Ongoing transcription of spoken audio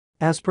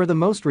As per the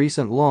most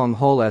recent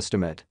long-haul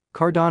estimate,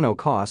 Cardano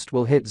cost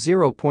will hit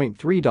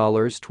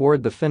 $0.3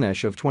 toward the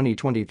finish of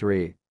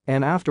 2023,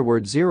 and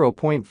afterward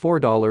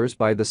 $0.4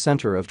 by the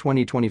center of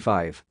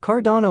 2025.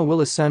 Cardano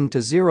will ascend to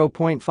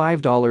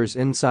 $0.5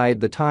 inside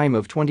the time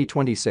of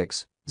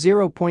 2026,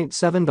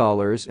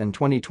 $0.7 in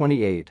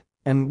 2028,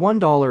 and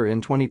 $1 in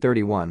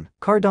 2031.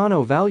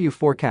 Cardano Value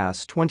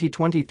Forecast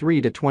 2023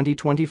 to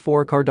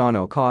 2024.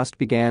 Cardano cost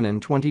began in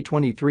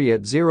 2023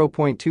 at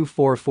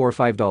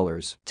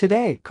 $0.2445.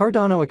 Today,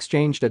 Cardano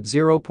exchanged at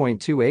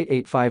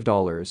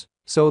 $0.2885,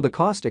 so the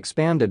cost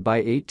expanded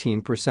by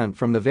 18%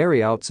 from the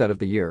very outset of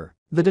the year.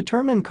 The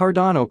determined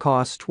Cardano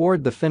cost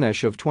toward the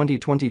finish of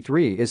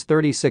 2023 is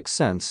 36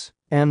 cents.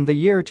 And the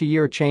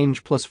year-to-year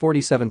change plus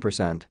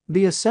 47%.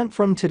 The ascent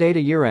from today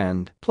to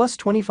year-end plus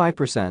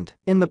 25%.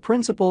 In the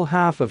principal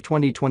half of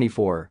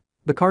 2024,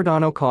 the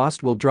Cardano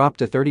cost will drop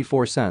to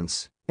 34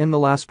 cents. In the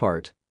last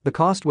part, the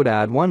cost would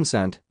add 1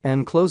 cent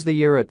and close the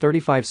year at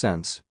 35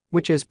 cents,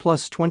 which is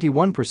plus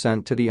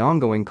 21% to the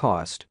ongoing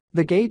cost.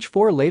 The gauge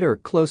for later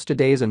close to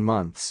days and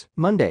months.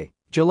 Monday,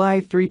 July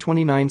 3,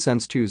 29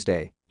 cents.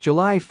 Tuesday,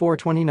 July 4,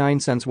 29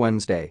 cents.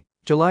 Wednesday,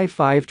 July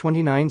 5,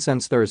 29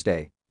 cents.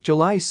 Thursday,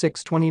 July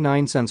 6,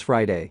 29 cents.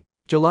 Friday,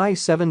 July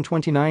 7,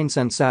 29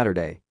 cents.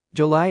 Saturday,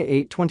 July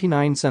 8,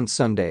 29 cents.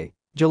 Sunday,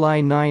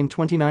 July 9,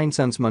 29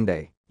 cents.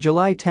 Monday,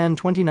 July 10,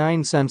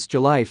 29 cents.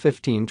 July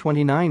 15,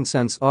 29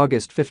 cents.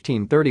 August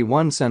 15,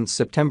 31 cents.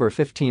 September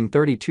 15,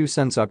 32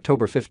 cents.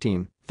 October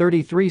 15,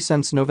 33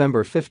 cents.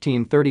 November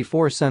 15,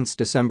 34 cents.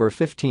 December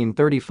 15,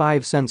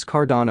 35 cents.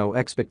 Cardano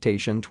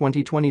expectation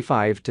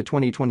 2025 to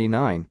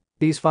 2029.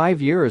 These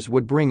 5 years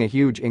would bring a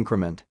huge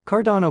increment.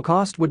 Cardano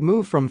cost would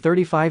move from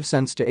 35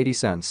 cents to 80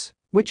 cents,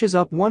 which is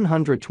up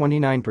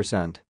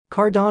 129%.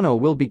 Cardano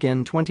will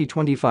begin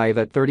 2025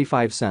 at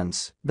 35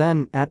 cents,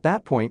 then, at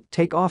that point,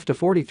 take off to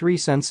 43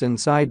 cents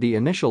inside the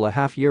initial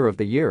half year of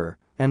the year,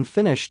 and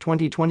finish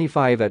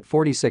 2025 at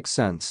 46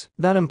 cents.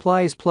 That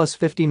implies plus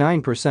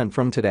 59%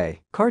 from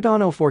today.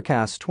 Cardano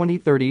forecasts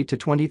 2030 to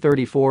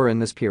 2034. In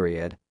this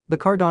period, the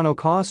Cardano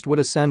cost would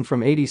ascend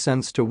from 80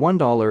 cents to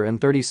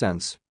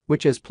 $1.30.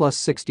 Which is plus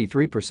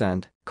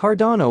 63%.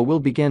 Cardano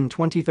will begin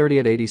 2030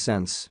 at 80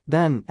 cents,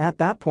 then, at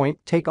that point,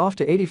 take off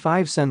to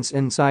 85 cents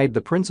inside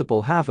the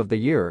principal half of the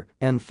year,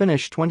 and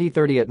finish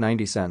 2030 at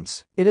 90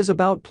 cents. It is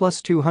about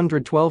plus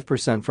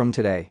 212% from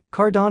today.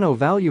 Cardano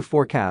Value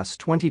Forecast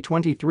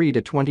 2023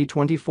 to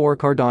 2024.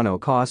 Cardano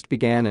cost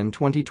began in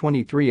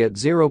 2023 at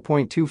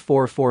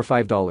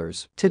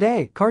 $0.2445.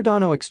 Today,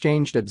 Cardano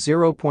exchanged at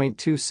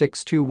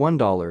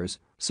 $0.2621,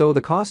 so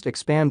the cost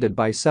expanded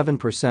by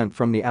 7%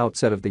 from the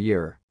outset of the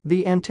year.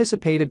 The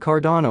anticipated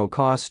Cardano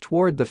cost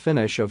toward the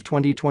finish of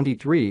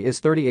 2023 is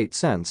 38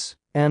 cents,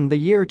 and the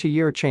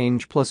year-to-year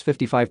change plus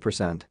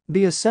 55%.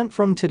 The ascent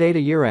from today to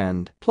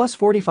year-end plus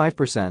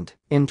 45%.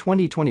 In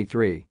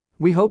 2023,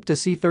 we hope to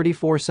see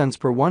 34 cents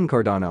per one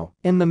Cardano.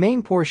 In the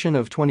main portion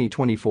of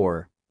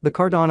 2024, the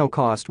Cardano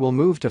cost will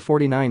move to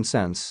 49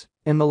 cents.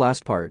 In the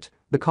last part,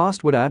 the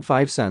cost would add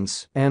 5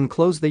 cents and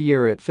close the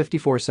year at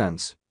 54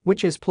 cents,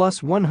 which is plus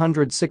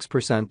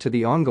 106% to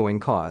the ongoing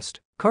cost.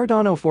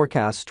 Cardano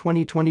forecasts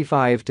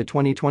 2025 to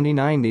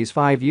 2029. These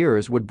 5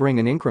 years would bring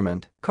an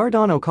increment.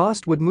 Cardano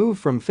cost would move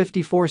from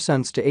 54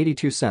 cents to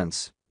 82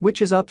 cents,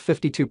 which is up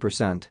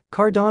 52%.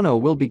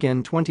 Cardano will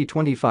begin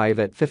 2025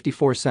 at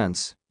 54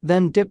 cents,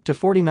 then dip to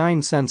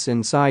 49 cents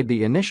inside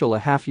the initial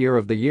half year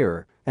of the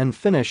year, and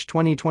finish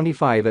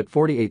 2025 at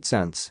 48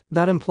 cents.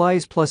 That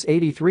implies plus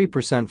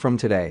 83% from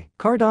today.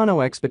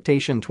 Cardano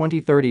expectation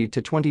 2030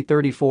 to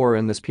 2034.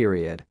 In this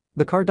period,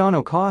 the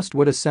Cardano cost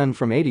would ascend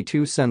from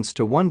 82 cents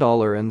to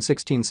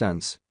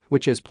 $1.16,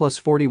 which is plus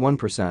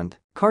 41%.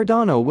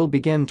 Cardano will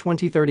begin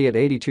 2030 at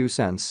 82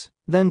 cents,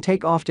 then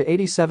take off to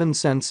 87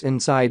 cents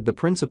inside the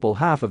principal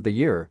half of the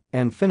year,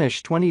 and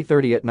finish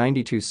 2030 at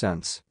 92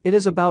 cents. It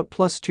is about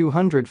plus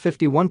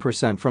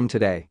 251% from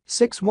today.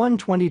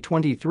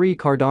 6/1/2023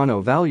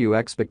 Cardano Value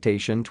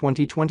Expectation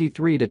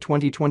 2023 to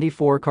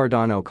 2024.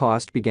 Cardano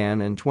cost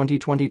began in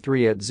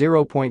 2023 at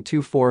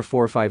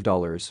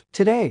 $0.2445.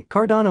 Today,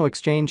 Cardano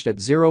exchanged at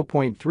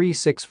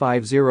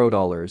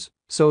 $0.3650.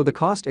 So the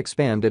cost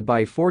expanded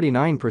by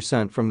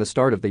 49% from the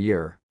start of the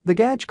year. The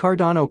gauge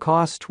Cardano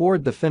cost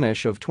toward the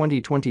finish of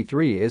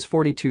 2023 is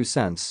 42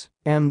 cents,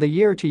 and the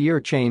year-to-year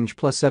change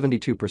plus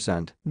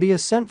 72%. The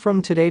ascent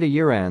from today to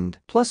year-end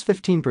plus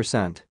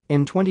 15%.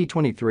 In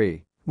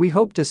 2023, we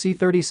hope to see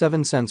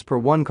 37 cents per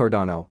one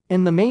Cardano.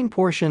 In the main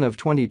portion of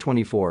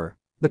 2024,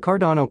 the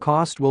Cardano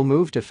cost will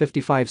move to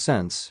 55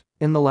 cents.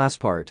 In the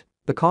last part,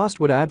 the cost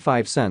would add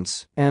 5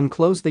 cents and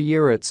close the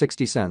year at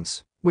 60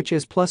 cents, which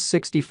is plus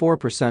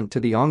 64% to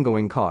the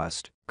ongoing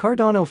cost.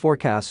 Cardano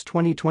forecasts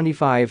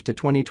 2025 to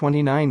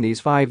 2029.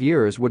 These 5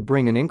 years would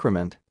bring an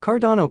increment.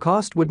 Cardano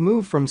cost would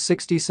move from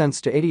 60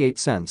 cents to 88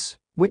 cents,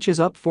 which is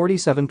up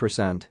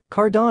 47%.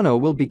 Cardano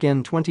will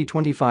begin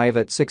 2025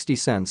 at 60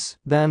 cents,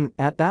 then,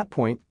 at that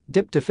point,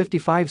 dip to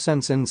 55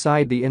 cents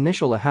inside the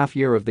initial half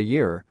year of the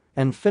year,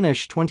 and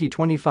finish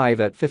 2025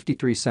 at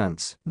 53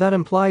 cents. That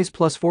implies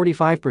plus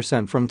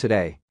 45% from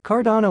today.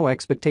 Cardano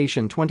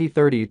expectation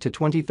 2030 to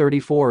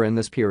 2034. In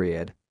this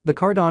period, the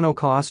Cardano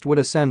cost would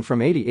ascend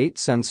from 88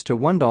 cents to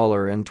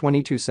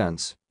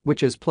 $1.22,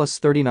 which is plus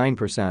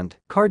 39%.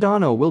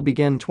 Cardano will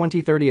begin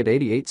 2030 at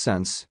 88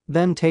 cents,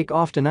 then take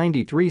off to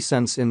 93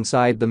 cents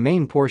inside the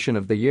main portion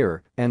of the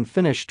year, and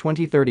finish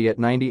 2030 at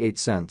 98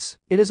 cents.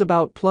 It is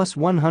about plus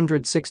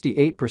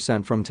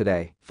 168% from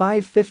today.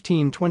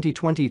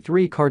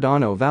 5/15/2023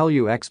 Cardano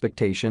value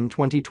expectation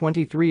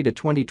 2023 to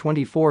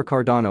 2024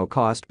 Cardano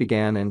cost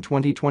began in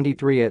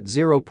 2023 at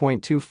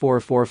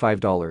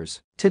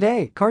 $0.2445.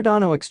 Today,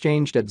 Cardano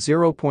exchanged at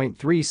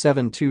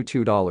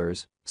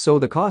 $0.3722. So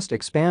the cost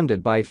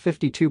expanded by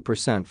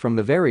 52% from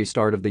the very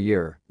start of the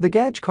year. The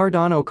gauge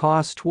Cardano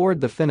cost toward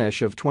the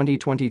finish of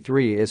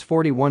 2023 is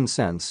 41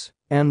 cents,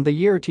 and the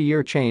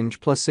year-to-year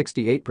change plus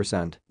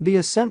 68%. The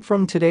ascent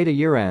from today to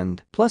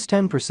year-end plus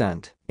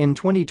 10%. In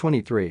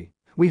 2023,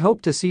 we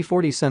hope to see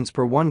 40 cents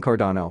per one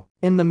Cardano.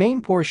 In the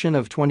main portion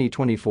of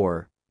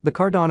 2024, the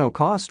Cardano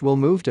cost will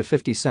move to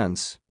 50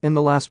 cents. In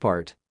the last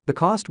part, the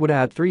cost would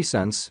add 3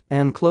 cents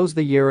and close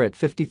the year at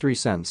 53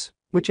 cents.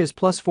 Which is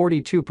plus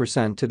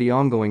 42% to the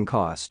ongoing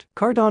cost.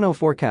 Cardano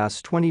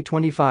forecasts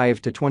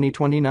 2025 to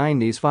 2029.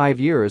 These 5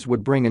 years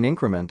would bring an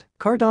increment.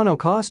 Cardano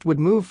cost would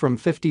move from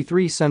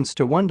 53 cents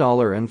to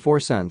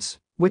 $1.04,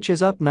 which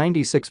is up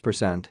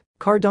 96%.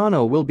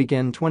 Cardano will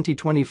begin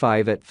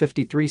 2025 at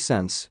 53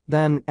 cents,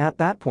 then, at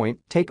that point,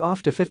 take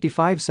off to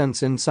 55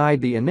 cents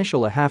inside the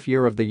initial half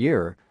year of the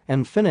year,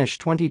 and finish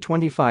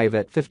 2025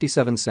 at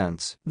 57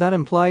 cents. That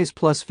implies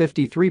plus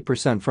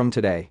 53% from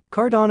today.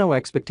 Cardano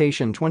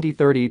expectation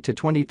 2030 to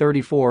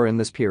 2034. In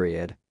this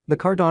period, the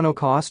Cardano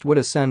cost would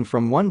ascend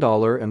from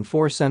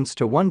 $1.04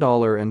 to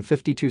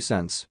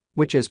 $1.52,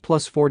 which is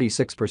plus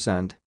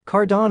 46%.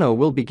 Cardano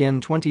will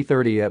begin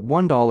 2030 at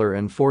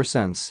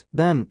 $1.04,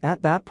 then,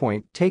 at that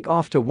point, take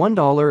off to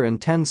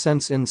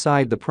 $1.10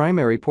 inside the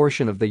primary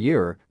portion of the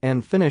year,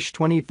 and finish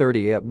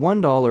 2030 at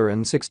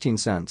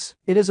 $1.16.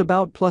 It is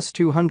about plus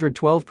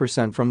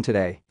 212% from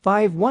today.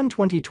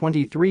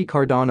 5/1/2023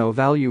 Cardano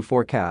value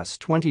forecast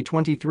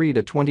 2023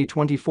 to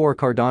 2024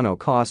 Cardano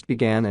cost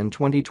began in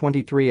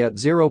 2023 at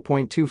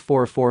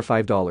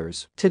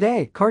 $0.2445.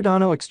 Today,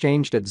 Cardano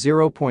exchanged at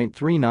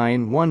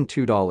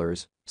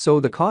 $0.3912.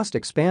 So the cost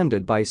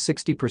expanded by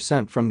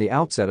 60% from the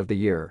outset of the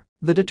year.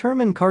 The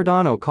determined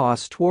Cardano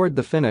cost toward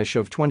the finish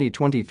of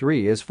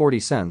 2023 is 40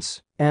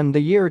 cents, and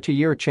the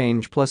year-to-year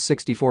change plus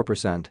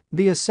 64%.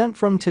 The ascent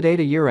from today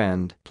to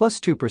year-end plus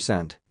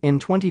 2%. In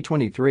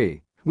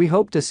 2023, we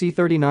hope to see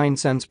 39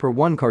 cents per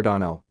one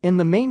Cardano. In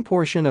the main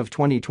portion of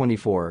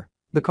 2024,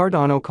 the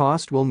Cardano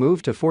cost will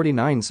move to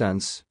 49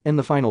 cents. In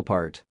the final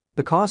part,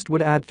 the cost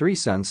would add 3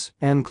 cents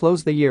and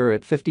close the year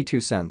at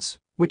 52 cents.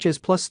 Which is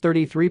plus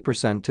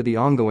 33% to the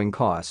ongoing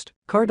cost.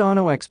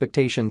 Cardano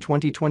expectation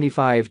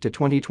 2025 to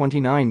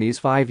 2029. These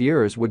 5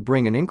 years would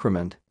bring an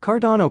increment.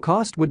 Cardano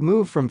cost would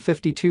move from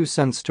 52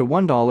 cents to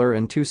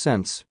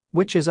 $1.02,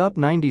 which is up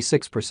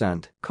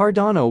 96%.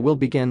 Cardano will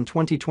begin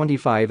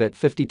 2025 at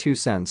 52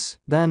 cents,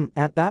 then,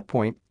 at that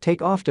point,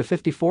 take off to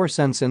 54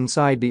 cents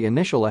inside the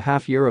initial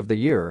half year of the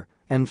year,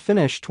 and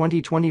finish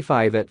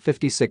 2025 at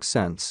 56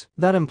 cents.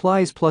 That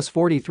implies plus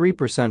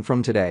 43%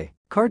 from today.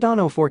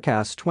 Cardano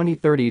forecasts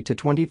 2030 to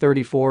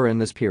 2034. In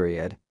this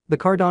period, the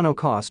Cardano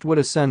cost would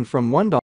ascend from $1